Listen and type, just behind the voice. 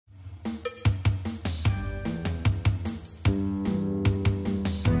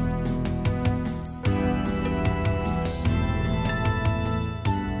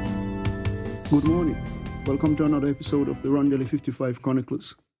Good morning. Welcome to another episode of the Rondelli 55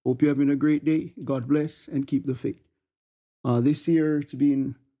 Chronicles. Hope you're having a great day. God bless and keep the faith. This year, it's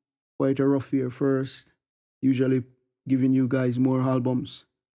been quite a rough year first. Usually giving you guys more albums.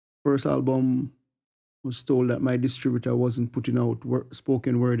 First album was told that my distributor wasn't putting out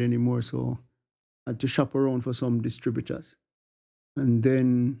spoken word anymore, so I had to shop around for some distributors. And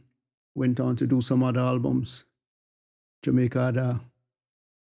then went on to do some other albums. Jamaica had a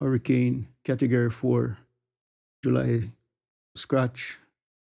Hurricane Category 4 July scratch.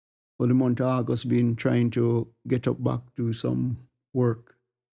 For the month of August, been trying to get up back to some work.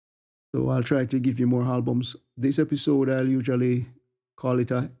 So I'll try to give you more albums. This episode, I'll usually call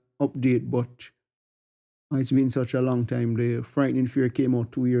it a update, but it's been such a long time. The Frightening Fear came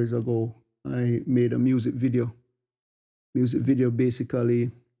out 2 years ago. I made a music video. Music video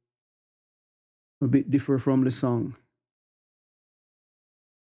basically a bit different from the song.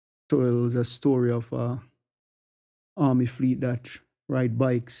 Tells a story of a army fleet that ride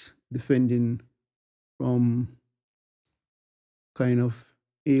bikes defending from kind of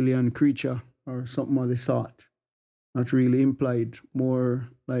alien creature or something of the sort. Not really implied, more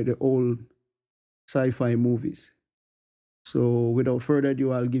like the old sci-fi movies. So without further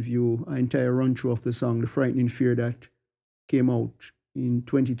ado, I'll give you an entire run through of the song, The Frightening Fear, that came out in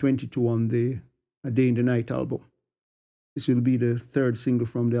 2022 on the A Day in the Night album. This will be the third single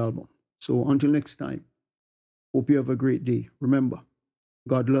from the album. So until next time, hope you have a great day. Remember,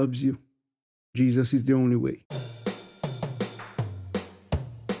 God loves you. Jesus is the only way.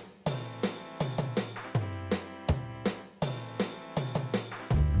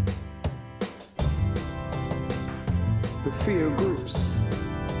 The fear grips,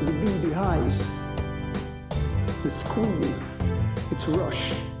 the beady highs, the screaming, its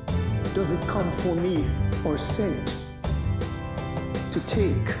rush. Does it come for me or sent to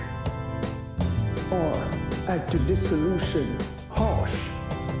take or add to dissolution? Harsh,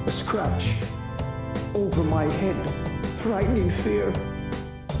 a scratch over my head, frightening fear.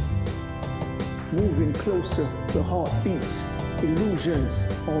 Moving closer, the heart beats, illusions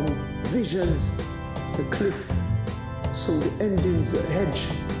on visions, the cliff. So the ending's a hedge,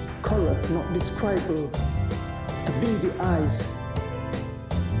 color not describable, the beady eyes.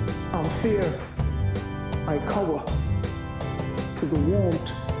 I'm fear, I cower to the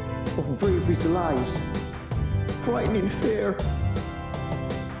warmth of bravery's lies. Frightening fear,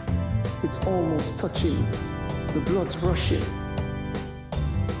 it's almost touching, the blood's rushing,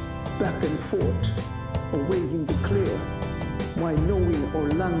 back and forth, awaiting the clear, my knowing or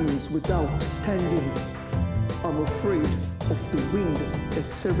longings without standing. I'm afraid of the wind that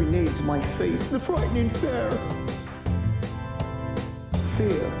serenades my face. The frightening fear.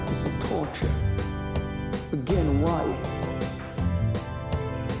 Fear is a torture. Again, why?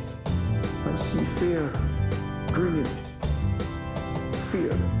 I see fear grinning.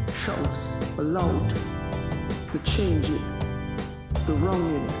 Fear shouts aloud. The changing, the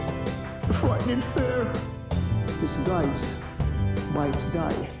wronging, the frightening fear. Disguised by its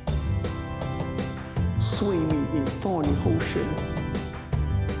dye. Swimming in thorny ocean,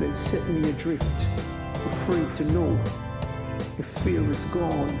 then set me adrift, afraid to know if fear is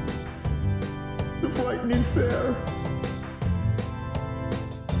gone. The frightening fear.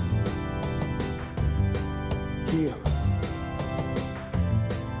 Here.